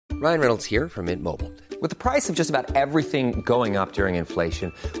Ryan Reynolds here from Mint Mobile. With the price of just about everything going up during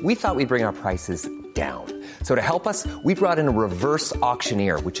inflation, we thought we'd bring our prices down. So to help us, we brought in a reverse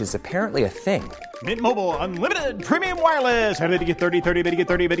auctioneer, which is apparently a thing. Mint Mobile Unlimited Premium Wireless. How to get 30, 30, bit to get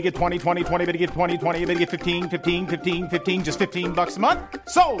 30, bit to get 20, 20, 20, bit to get 20, 20, bit to get 15, 15, 15, 15, just $15 a month?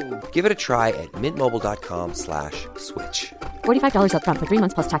 Sold! Give it a try at mintmobile.com/switch. $45 up front for 3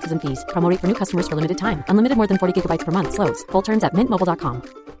 months plus taxes and fees. Promo rate for new customers for limited time. Unlimited more than 40 gigabytes per month. Slows full terms at mintmobile.com.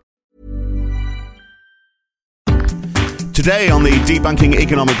 Today on the Debunking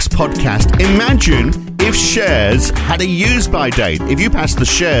Economics podcast, imagine if shares had a use-by date. If you pass the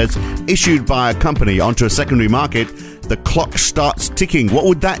shares issued by a company onto a secondary market, the clock starts ticking. What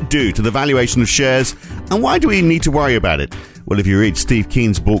would that do to the valuation of shares, and why do we need to worry about it? Well, if you read Steve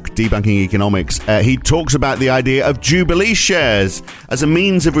Keen's book, Debunking Economics, he talks about the idea of Jubilee shares as a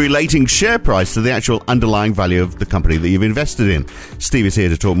means of relating share price to the actual underlying value of the company that you've invested in. Steve is here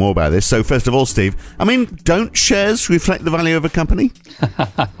to talk more about this. So first of all, Steve, don't shares reflect the value of a company?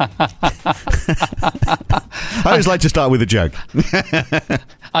 I always like to start with a joke.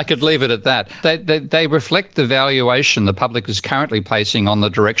 I could leave it at that. They reflect the valuation the public is currently placing on the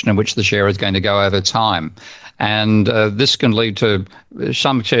direction in which the share is going to go over time. And this can lead to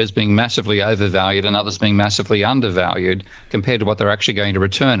some shares being massively overvalued and others being massively undervalued compared to what they're actually going to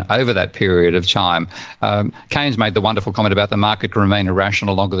return over that period of time. Keynes made the wonderful comment about the market can remain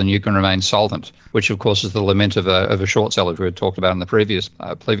irrational longer than you can remain solvent, which of course is the lament of a short seller we had talked about in the previous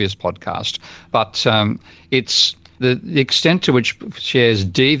podcast. But it's the extent to which shares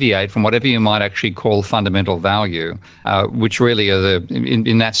deviate from whatever you might actually call fundamental value, which really are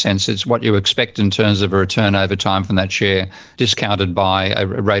in that sense, it's what you expect in terms of a return over time from that share, discounted by a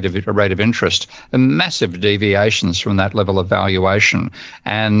rate of interest. And massive deviations from that level of valuation.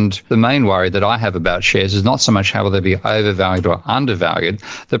 And the main worry that I have about shares is not so much how will they be overvalued or undervalued.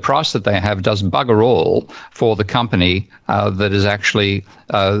 The price that they have does bugger all for the company that is actually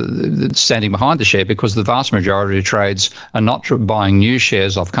standing behind the share, because the vast majority of trades are not buying new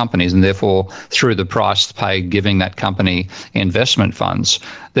shares off companies and therefore through the price paid giving that company investment funds.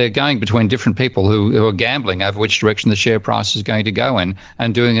 They're going between different people who are gambling over which direction the share price is going to go in,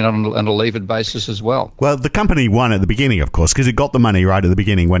 and doing it on a levered basis as well. Well, the company won at the beginning, of course, because it got the money right at the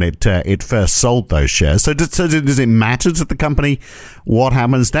beginning when it first sold those shares. So does it matter to the company what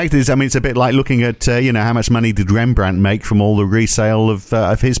happens next? It's a bit like looking at how much money did Rembrandt make from all the resale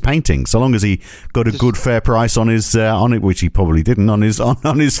of his paintings. So long as he got a good fair price on his on it, which he probably didn't on his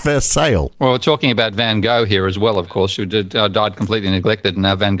first sale. Well, we're talking about Van Gogh here as well, of course, who died completely neglected, and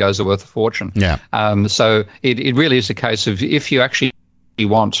now Van Goghs are worth a fortune. Yeah. So it really is a case of, if you actually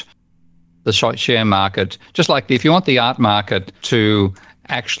want the share market, just like if you want the art market to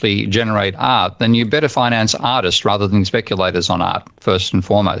actually generate art, then you better finance artists rather than speculators on art, first and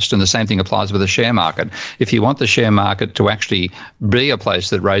foremost. And the same thing applies with the share market. If you want the share market to actually be a place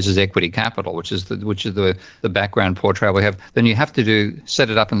that raises equity capital, which is the background portrayal we have, then you have to set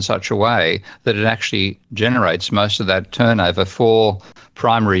it up in such a way that it actually generates most of that turnover for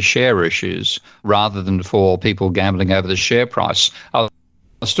primary share issues rather than for people gambling over the share price.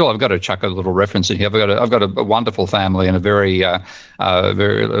 Still, I've got to chuck a little reference in here. I've got a wonderful family and a very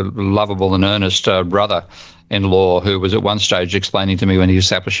lovable and earnest brother-in-law who was at one stage explaining to me when he was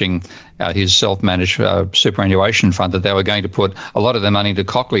establishing his self-managed superannuation fund that they were going to put a lot of their money into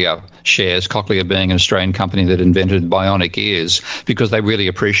Cochlear shares, Cochlear being an Australian company that invented bionic ears, because they really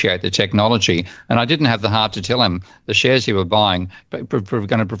appreciate the technology. And I didn't have the heart to tell him the shares he were buying were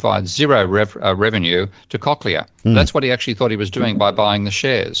going to provide zero revenue to Cochlear. That's what he actually thought he was doing by buying the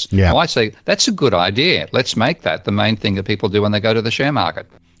shares. Yeah. Now I say, that's a good idea. Let's make that the main thing that people do when they go to the share market.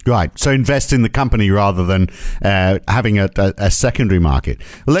 Right. So invest in the company rather than having a secondary market.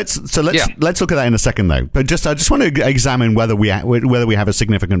 Let's look at that in a second, though. But I just want to examine whether we have a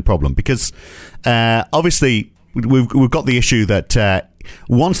significant problem, because obviously we've got the issue that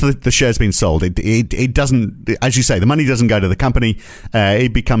once the share's been sold, it doesn't, as you say, the money doesn't go to the company.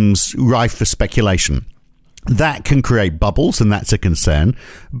 It becomes rife for speculation. That can create bubbles, and that's a concern.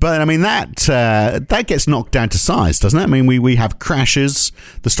 But that gets knocked down to size, doesn't it? We have crashes.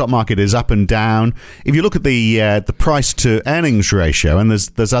 The stock market is up and down. If you look at the price to earnings ratio, and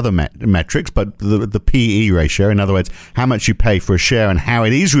there's other metrics, but the PE ratio, in other words, how much you pay for a share and how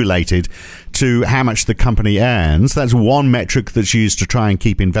it is related to how much the company earns. That's one metric that's used to try and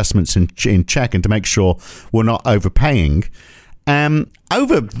keep investments in check and to make sure we're not overpaying.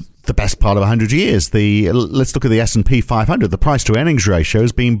 Over the best part of 100 years, let's look at the S&P 500. The price to earnings ratio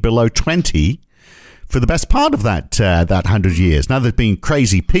has been below 20 for the best part of that 100 years. Now, there's been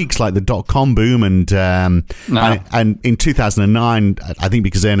crazy peaks like the dot-com boom, and in 2009, I think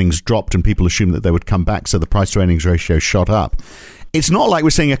because earnings dropped and people assumed that they would come back, so the price-to-earnings ratio shot up. It's not like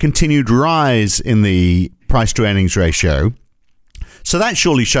we're seeing a continued rise in the price-to-earnings ratio. So that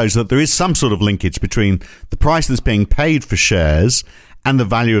surely shows that there is some sort of linkage between the price that's being paid for shares and the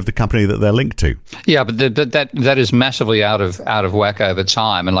value of the company that they're linked to. Yeah, but that is massively out of whack over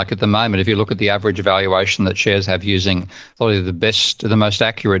time. And like at the moment, if you look at the average valuation that shares have using probably the most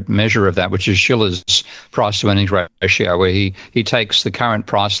accurate measure of that, which is Shiller's price to earnings ratio, where he takes the current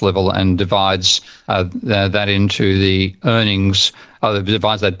price level and divides that into the earnings.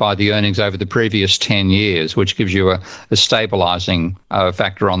 Divides that by the earnings over the previous 10 years, which gives you a stabilizing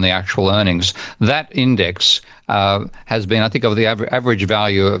factor on the actual earnings. That index has been, I think, of the average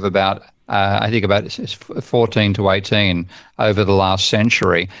value of about 14 to 18 over the last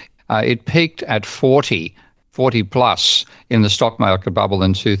century. It peaked at 40 plus in the stock market bubble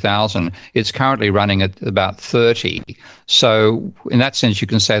in 2000. It's currently running at about 30. So in that sense, you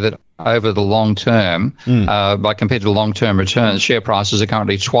can say that over the long term, by compared to long-term returns, share prices are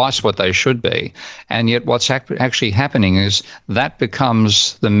currently twice what they should be. And yet what's actually happening is that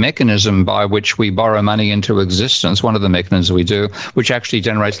becomes the mechanism by which we borrow money into existence, one of the mechanisms we do, which actually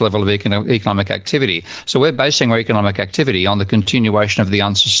generates a level of economic activity. So we're basing our economic activity on the continuation of the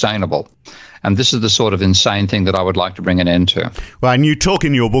unsustainable. And this is the sort of insane thing that I would like to bring an end to. Well, and you talk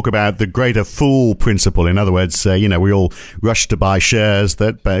in your book about the greater fool principle. In other words, we all rush to buy shares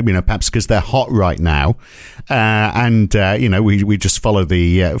that, perhaps because they're hot right now, we just follow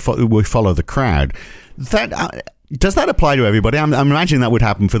the crowd. Does that apply to everybody? I'm imagining that would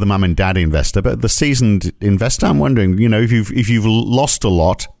happen for the mum and dad investor, but the seasoned investor, I'm wondering, if you've lost a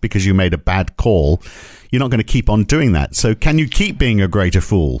lot because you made a bad call, you're not going to keep on doing that. So can you keep being a greater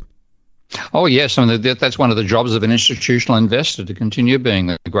fool? Oh, yes. I mean, that's one of the jobs of an institutional investor, to continue being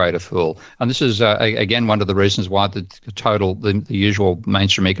a greater fool. And this is, again, one of the reasons why the usual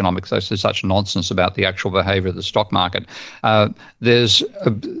mainstream economics is such nonsense about the actual behavior of the stock market.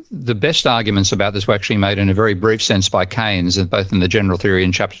 The best arguments about this were actually made in a very brief sense by Keynes, both in the General Theory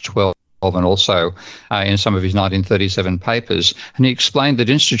in Chapter 12 and also in some of his 1937 papers. And he explained that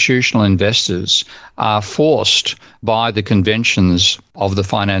institutional investors are forced by the conventions of the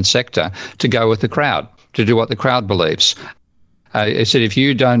finance sector to go with the crowd, to do what the crowd believes. He said, if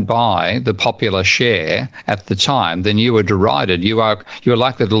you don't buy the popular share at the time, then you are derided. You're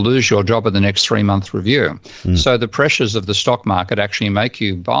likely to lose your job at the next 3-month review. So the pressures of the stock market actually make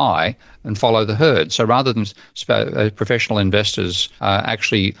you buy and follow the herd. So rather than professional investors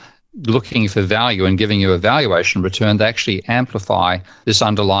actually looking for value and giving you a valuation return, they actually amplify this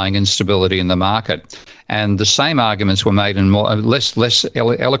underlying instability in the market. And the same arguments were made in less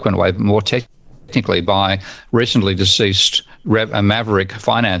eloquent way, but more technically by recently deceased a maverick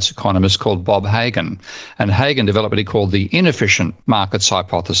finance economist called Bob Hagen. And Hagen developed what he called the inefficient markets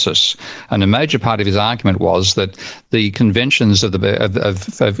hypothesis. And a major part of his argument was that the conventions of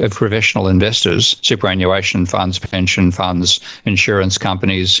professional investors, superannuation funds, pension funds, insurance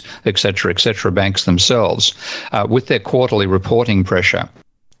companies, et cetera, banks themselves, with their quarterly reporting pressure,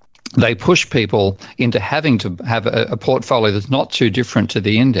 they push people into having to have a portfolio that's not too different to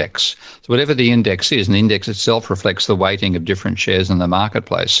the index. So whatever the index is, and the index itself reflects the weighting of different shares in the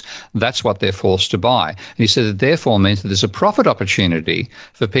marketplace, that's what they're forced to buy. And he said that therefore means that there's a profit opportunity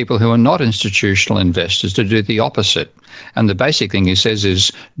for people who are not institutional investors to do the opposite. And the basic thing he says is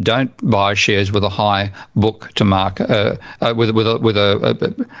don't buy shares with a high book to market, buy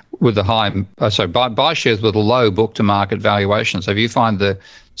shares with a low book to market valuation. So if you find the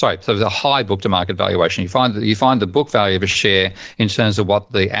high book to market valuation, you find the book value of a share in terms of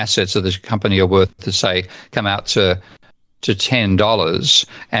what the assets of the company are worth, to say, come out to $10,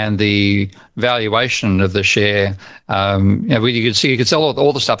 and the valuation of the share, you could sell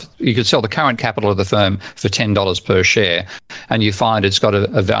all the stuff. You could sell the current capital of the firm for $10 per share, and you find it's got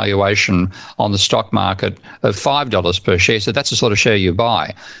a valuation on the stock market of $5 per share. So that's the sort of share you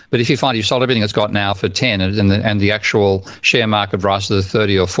buy. But if you find you've sold everything it's got now for 10, and the actual share market rises to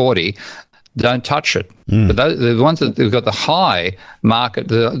 30 or 40, don't touch it. But the ones that have got the high market,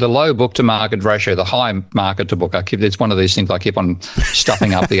 the low book to market ratio, the high market to book, it's one of these things I keep on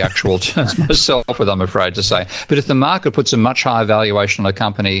stuffing up the actual terms myself with, I'm afraid to say. But if the market puts a much higher valuation on a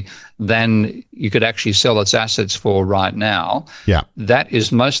company than you could actually sell its assets for right now, that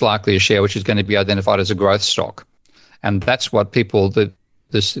is most likely a share which is going to be identified as a growth stock. And that's what the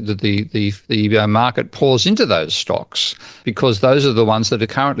market pours into those stocks, because those are the ones that are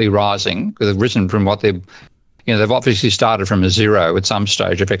currently rising, that have risen from what they're They've obviously started from a zero at some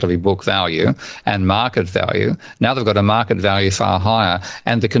stage, effectively book value and market value. Now they've got a market value far higher,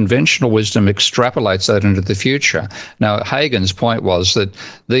 and the conventional wisdom extrapolates that into the future. Now, Hagen's point was that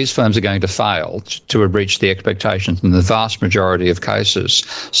these firms are going to fail to have reached the expectations in the vast majority of cases.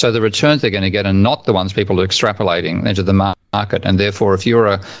 So the returns they're going to get are not the ones people are extrapolating into the market. And therefore, if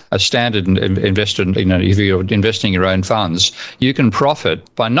you're a standard investor, if you're investing your own funds, you can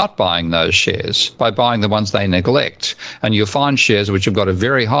profit by not buying those shares, by buying the ones they neglect. And you'll find shares which have got a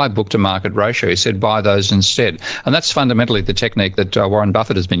very high book-to-market ratio. He said, buy those instead. And that's fundamentally the technique that Warren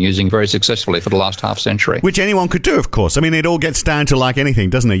Buffett has been using very successfully for the last half century. Which anyone could do, of course. I mean, it all gets down to like anything,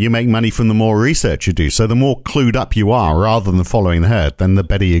 doesn't it? You make money from the more research you do. So the more clued up you are, rather than following the herd, then the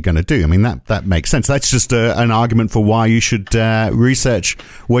better you're going to do. I mean, that makes sense. That's just an argument for why you should research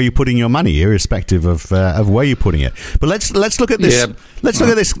where you're putting your money, irrespective of where you're putting it. But let's look at this. Yeah. Let's look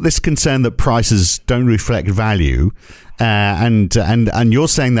at this concern that prices don't reflect value, and you're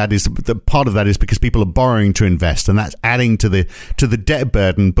saying that part of that is because people are borrowing to invest, and that's adding to the debt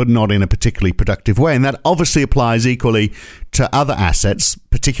burden, but not in a particularly productive way. And that obviously applies equally to other assets,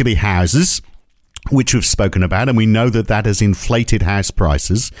 particularly houses, which we've spoken about, and we know that has inflated house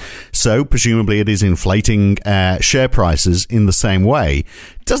prices. So presumably it is inflating share prices in the same way.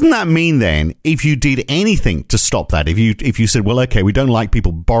 Doesn't that mean then, if you did anything to stop that, if you said, well, okay, we don't like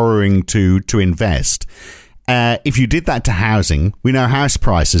people borrowing to invest, if you did that to housing, we know house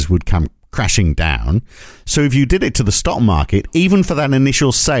prices would come crashing down. So if you did it to the stock market, even for that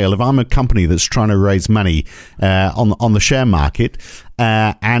initial sale, if I'm a company that's trying to raise money on the share market,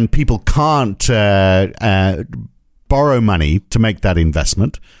 and people can't borrow money to make that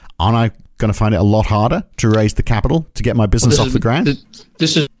investment, aren't I going to find it a lot harder to raise the capital to get my business off the ground?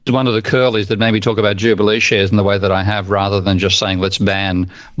 This is one of the curlies that made me talk about Jubilee shares in the way that I have, rather than just saying let's ban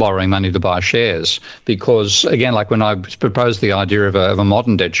borrowing money to buy shares. Because again, like when I proposed the idea of a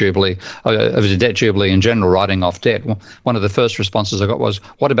modern debt jubilee, of a debt jubilee in general, writing off debt, one of the first responses I got was,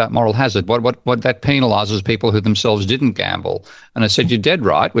 what about moral hazard? What that penalises people who themselves didn't gamble. And I said, you're dead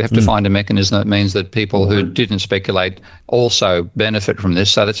right. We have to find a mechanism that means that people who didn't speculate also benefit from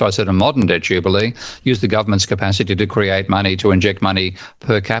this. So that's why I said a modern debt jubilee, use the government's capacity to create money, to inject money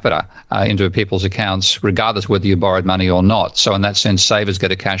per capita into people's accounts, regardless whether you borrowed money or not. So in that sense, savers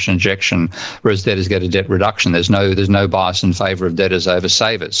get a cash injection, whereas debtors get a debt reduction. There's no bias in favour of debtors over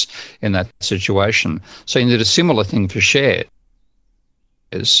savers in that situation. So you did a similar thing for shares.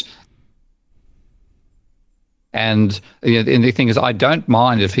 And the thing is, I don't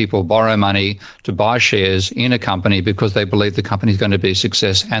mind if people borrow money to buy shares in a company because they believe the company is going to be a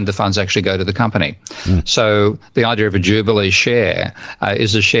success and the funds actually go to the company. So the idea of a Jubilee share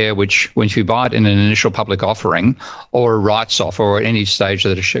is a share which, when you buy it in an initial public offering or a rights offer or at any stage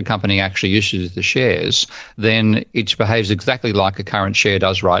that a company actually issues the shares, then it behaves exactly like a current share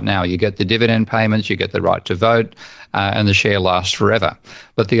does right now. You get the dividend payments, you get the right to vote, and the share lasts forever.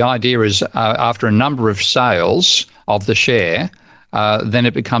 But the idea is after a number of sales of the share, then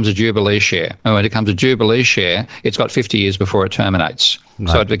it becomes a Jubilee share. And when it becomes a Jubilee share, it's got 50 years before it terminates. Right.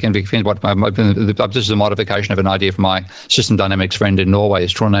 So it can be, this is a modification of an idea from my system dynamics friend in Norway,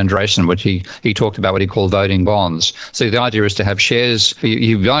 Trond Andresen, which he talked about what he called voting bonds. So the idea is to have shares,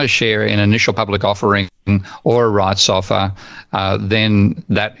 you buy a share in an initial public offering or a rights offer, then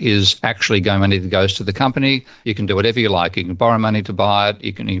that is actually money that goes to the company. You can do whatever you like. You can borrow money to buy it.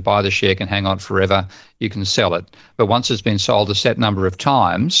 You can buy the share, can hang on forever. You can sell it. But once it's been sold a set number of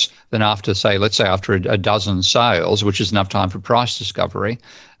times, then after, let's say after a dozen sales, which is enough time for price discovery,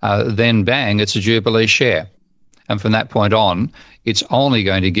 then bang, it's a Jubilee share. And from that point on, it's only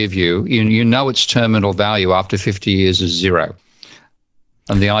going to give you its terminal value after 50 years is zero.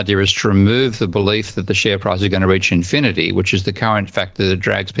 And the idea is to remove the belief that the share price is going to reach infinity, which is the current factor that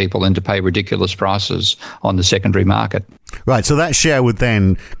drags people in to pay ridiculous prices on the secondary market. Right, so that share would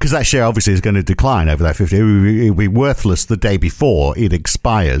then, because that share obviously is going to decline over that 50, it would be worthless the day before it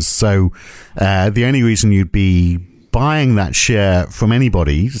expires. So the only reason you'd be buying that share from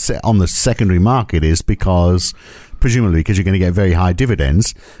anybody on the secondary market is presumably because you're going to get very high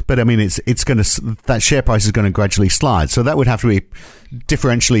dividends. But I mean, that share price is going to gradually slide. So that would have to be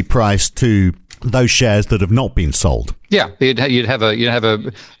differentially priced to those shares that have not been sold. Yeah, you'd have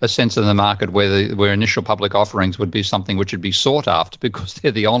a sense in the market where initial public offerings would be something which would be sought after because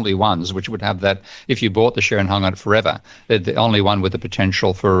they're the only ones which would have that. If you bought the share and hung on it forever, they're the only one with the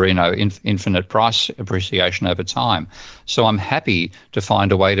potential for infinite price appreciation over time. So I'm happy to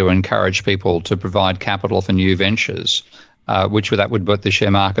find a way to encourage people to provide capital for new ventures. which that would what the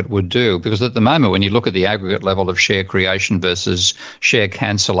share market would do. Because at the moment, when you look at the aggregate level of share creation versus share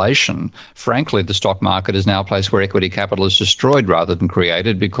cancellation, frankly, the stock market is now a place where equity capital is destroyed rather than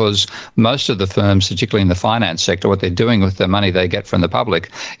created, because most of the firms, particularly in the finance sector, what they're doing with the money they get from the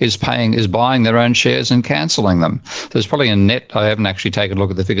public is buying their own shares and cancelling them. There's probably a net, I haven't actually taken a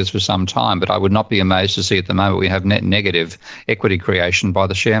look at the figures for some time, but I would not be amazed to see at the moment we have net negative equity creation by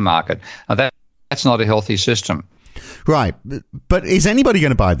the share market. Now that's not a healthy system. Right, but is anybody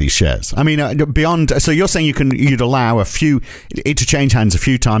going to buy these shares? I mean, beyond, so you're saying you'd allow it to change hands a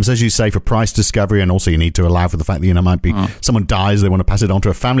few times, as you say, for price discovery, and also you need to allow for the fact that might be someone dies, they want to pass it on to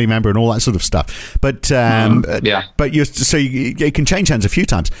a family member and all that sort of stuff. But but it can change hands a few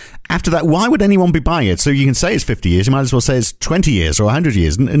times. After that, why would anyone be buying it? So you can say it's 50 years, you might as well say it's 20 years or 100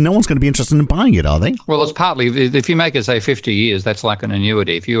 years, and no one's going to be interested in buying it, are they? Well, it's partly, if you make it say 50 years, that's like an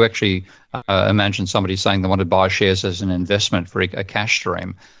annuity. If you actually imagine somebody saying they want to buy shares as an investment for a cash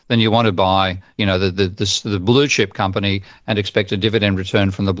stream, then you want to buy, the blue chip company and expect a dividend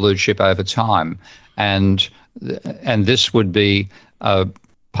return from the blue chip over time, and this would be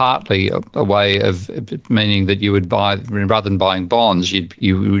partly a way of meaning that you would buy, rather than buying bonds,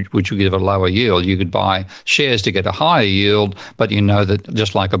 which would give a lower yield, you could buy shares to get a higher yield, but you know that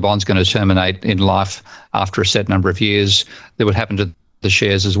just like a bond's going to terminate in life after a set number of years, that would happen to the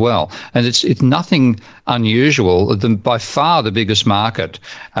shares as well. And it's nothing unusual. By far the biggest market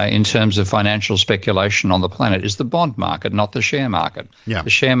in terms of financial speculation on the planet is the bond market, not the share market. Yeah.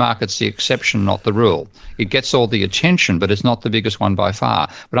 The share market's the exception, not the rule. It gets all the attention, but it's not the biggest one by far.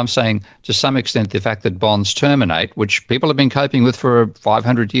 But I'm saying, to some extent, the fact that bonds terminate, which people have been coping with for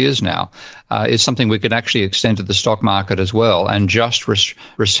 500 years now, is something we could actually extend to the stock market as well, and just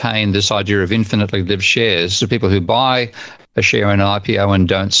retain this idea of infinitely lived shares to people who buy a share in an IPO and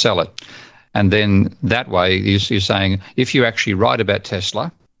don't sell it. And then that way, you're saying, if you actually write about Tesla,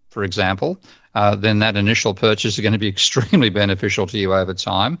 for example, then that initial purchase is going to be extremely beneficial to you over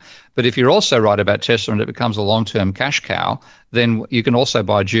time. But if you're also right about Tesla and it becomes a long-term cash cow, then you can also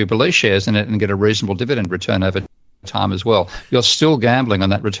buy Jubilee shares in it and get a reasonable dividend return over time as well. You're still gambling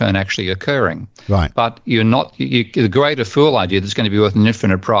on that return actually occurring. Right. But you're not, the greater fool idea that's going to be worth an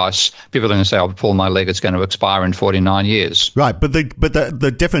infinite price, people are going to say, I'll pull my leg, it's going to expire in 49 years. Right. But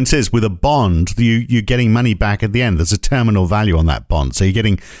the difference is, with a bond, you're getting money back at the end. There's a terminal value on that bond. So you're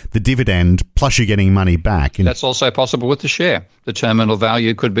getting the dividend plus you're getting money back. That's also possible with the share. The terminal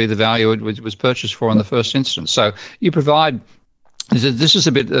value could be the value it was purchased for in the first instance. So you provide. This is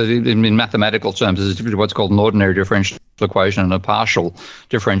a bit, in mathematical terms, this is what's called an ordinary differential equation and a partial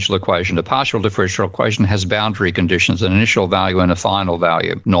differential equation. A partial differential equation has boundary conditions, an initial value and a final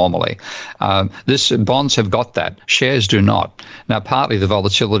value, normally. Bonds have got that. Shares do not. Now, partly the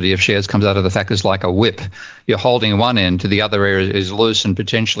volatility of shares comes out of the fact it's like a whip. You're holding one end to the other area is loose and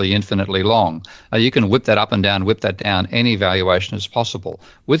potentially infinitely long. You can whip that up and down, whip that down. Any valuation is possible.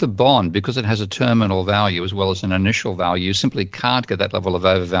 With a bond, because it has a terminal value as well as an initial value, you simply can't get that level of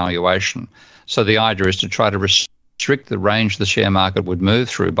overvaluation. So the idea is to try to restrict the range the share market would move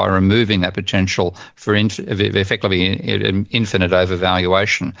through by removing that potential for effectively infinite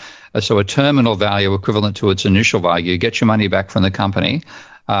overvaluation. So a terminal value equivalent to its initial value, you get your money back from the company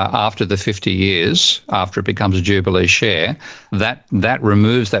after the 50 years, after it becomes a Jubilee share, that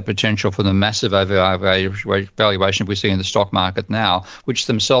removes that potential for the massive overvaluation we see in the stock market now, which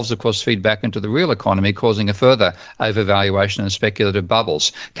themselves, of course, feed back into the real economy, causing a further overvaluation and speculative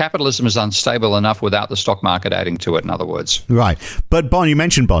bubbles. Capitalism is unstable enough without the stock market adding to it, in other words. Right. But, Bon, you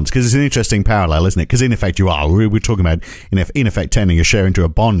mentioned bonds because it's an interesting parallel, isn't it? Because, in effect, we're talking about, in effect, turning a share into a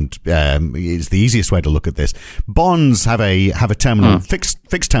bond is the easiest way to look at this. Bonds have a terminal fixed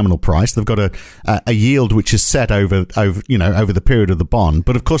terminal price. They've got a yield which is set over the period of the bond,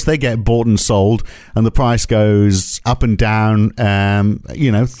 but of course they get bought and sold, and the price goes up and down,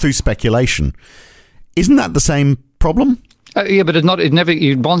 through speculation. Isn't that the same problem? Yeah, but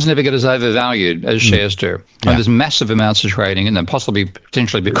bonds never get as overvalued as shares do. And there's massive amounts of trading in them,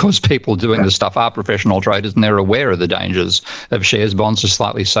 potentially because people doing the stuff are professional traders and they're aware of the dangers of shares. Bonds are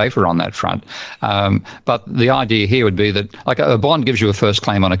slightly safer on that front. But the idea here would be that, like, a bond gives you a first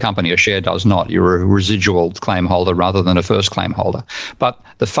claim on a company, a share does not. You're a residual claim holder rather than a first claim holder. But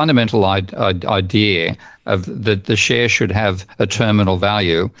the fundamental idea of the share should have a terminal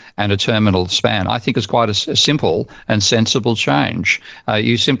value and a terminal span, I think is quite a simple and sensible change.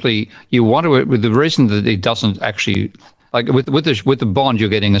 You want to, with the reason that it doesn't actually, like with the bond, you're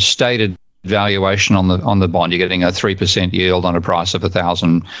getting a stated valuation on the bond. You're getting a 3% yield on a price of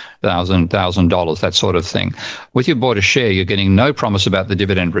 $1,000, that sort of thing. With your bought a share, you're getting no promise about the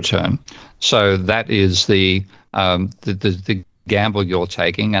dividend return. So that is the the gamble you're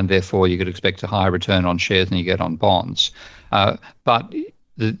taking, and therefore you could expect a higher return on shares than you get on bonds. But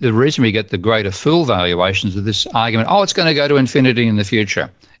the reason we get the greater fool valuations of this argument, it's going to go to infinity in the future,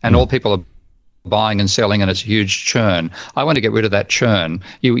 and all people are buying and selling, and it's a huge churn. I want to get rid of that churn.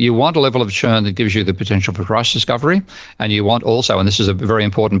 You want a level of churn that gives you the potential for price discovery, and you want also, and this is a very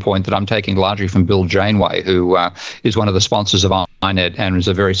important point that I'm taking largely from Bill Janeway, who is one of the sponsors of INET and is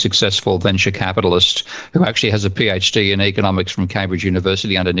a very successful venture capitalist who actually has a PhD in economics from Cambridge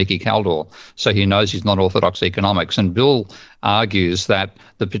University under Nikki Kaldor. So he knows his non-orthodox economics. And Bill argues that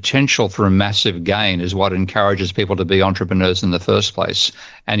the potential for a massive gain is what encourages people to be entrepreneurs in the first place.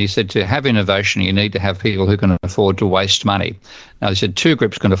 And he said to have innovation, you need to have people who can afford to waste money. Now, he said two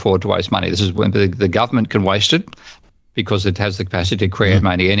groups can afford to waste money. This is when the government can waste it, because it has the capacity to create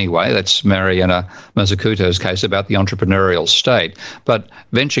money anyway. That's Mariana Mazzucato's case about the entrepreneurial state. But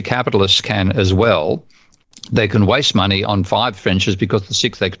venture capitalists can as well. They can waste money on 5 ventures because the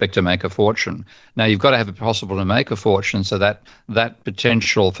 6th they expect to make a fortune. Now, you've got to have it possible to make a fortune, so that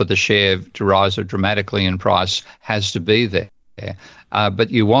potential for the share to rise dramatically in price has to be there. But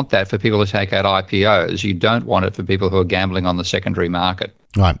you want that for people to take out IPOs. You don't want it for people who are gambling on the secondary market.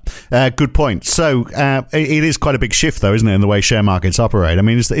 Right. Good point. So it is quite a big shift, though, isn't it, in the way share markets operate? I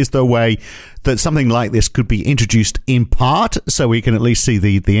mean, is there a way that something like this could be introduced in part so we can at least see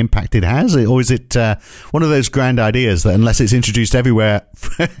the impact it has? Or is it one of those grand ideas that unless it's introduced everywhere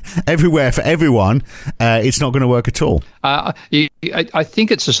for everyone, it's not going to work at all? I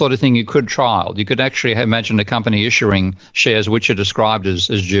think it's the sort of thing you could trial. You could actually imagine a company issuing shares which are described as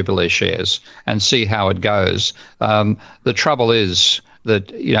Jubilee shares and see how it goes. The trouble is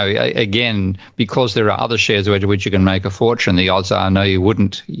that, again, because there are other shares into which you can make a fortune, the odds are no, you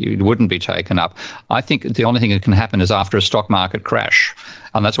wouldn't be taken up. I think the only thing that can happen is after a stock market crash.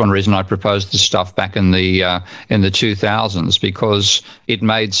 And that's one reason I proposed this stuff back in the 2000s, because it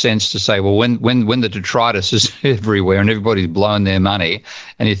made sense to say, well, when the detritus is everywhere and everybody's blown their money,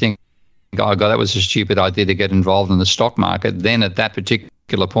 and you think, oh, God, that was a stupid idea to get involved in the stock market, then at that particular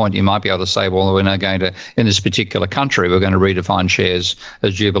point, you might be able to say, well, we're now going to, in this particular country, we're going to redefine shares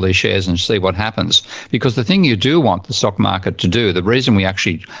as Jubilee shares and see what happens. Because the thing you do want the stock market to do, the reason we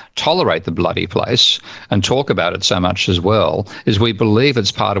actually tolerate the bloody place and talk about it so much as well, is we believe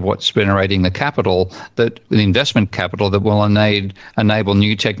it's part of what's generating the capital, the investment capital that will enable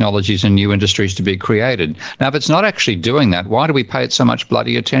new technologies and new industries to be created. Now, if it's not actually doing that, why do we pay it so much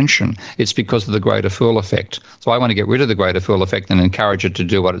bloody attention? It's because of the greater fool effect. So I want to get rid of the greater fool effect and encourage it to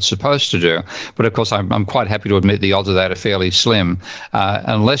do what it's supposed to do. But of course, I'm quite happy to admit the odds of that are fairly slim,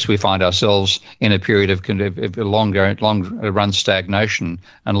 unless we find ourselves in a period of long run stagnation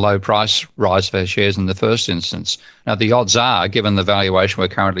and low price rise for shares in the first instance. Now, the odds are, given the valuation we're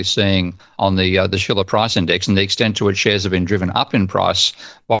currently seeing on the Shiller Price Index and the extent to which shares have been driven up in price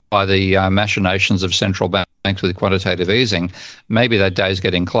by the machinations of central banks with quantitative easing, maybe that day is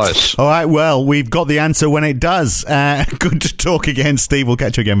getting close. All right, well, we've got the answer when it does. Good to talk again, Steve. We'll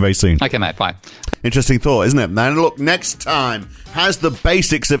catch you again very soon. Okay, mate. Bye. Interesting thought, isn't it? And look, next time, has the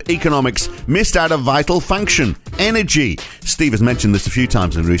basics of economics missed out a vital function? Energy. Steve has mentioned this a few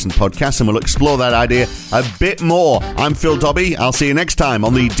times in recent podcasts, and we'll explore that idea a bit more. I'm Phil Dobbie. I'll see you next time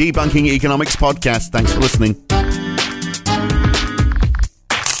on the Debunking Economics podcast. Thanks for listening.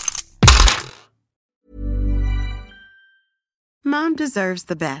 Mom deserves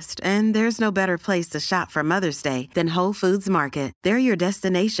the best, and there's no better place to shop for Mother's Day than Whole Foods Market. They're your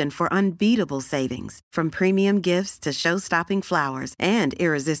destination for unbeatable savings, from premium gifts to show-stopping flowers and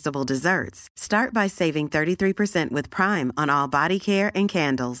irresistible desserts. Start by saving 33% with Prime on all body care and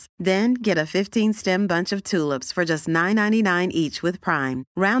candles. Then get a 15-stem bunch of tulips for just $9.99 each with Prime.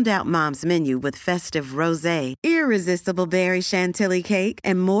 Round out Mom's menu with festive rosé, irresistible berry chantilly cake,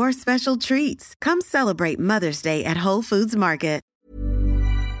 and more special treats. Come celebrate Mother's Day at Whole Foods Market.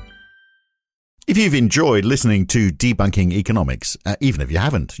 If you've enjoyed listening to Debunking Economics, even if you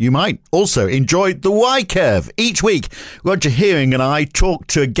haven't, you might also enjoy The Y-Curve. Each week, Roger Hearing and I talk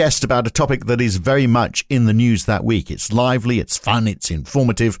to a guest about a topic that is very much in the news that week. It's lively, it's fun, it's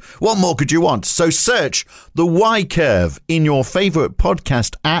informative. What more could you want? So search The Y-Curve in your favourite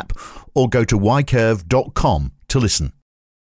podcast app or go to ycurve.com to listen.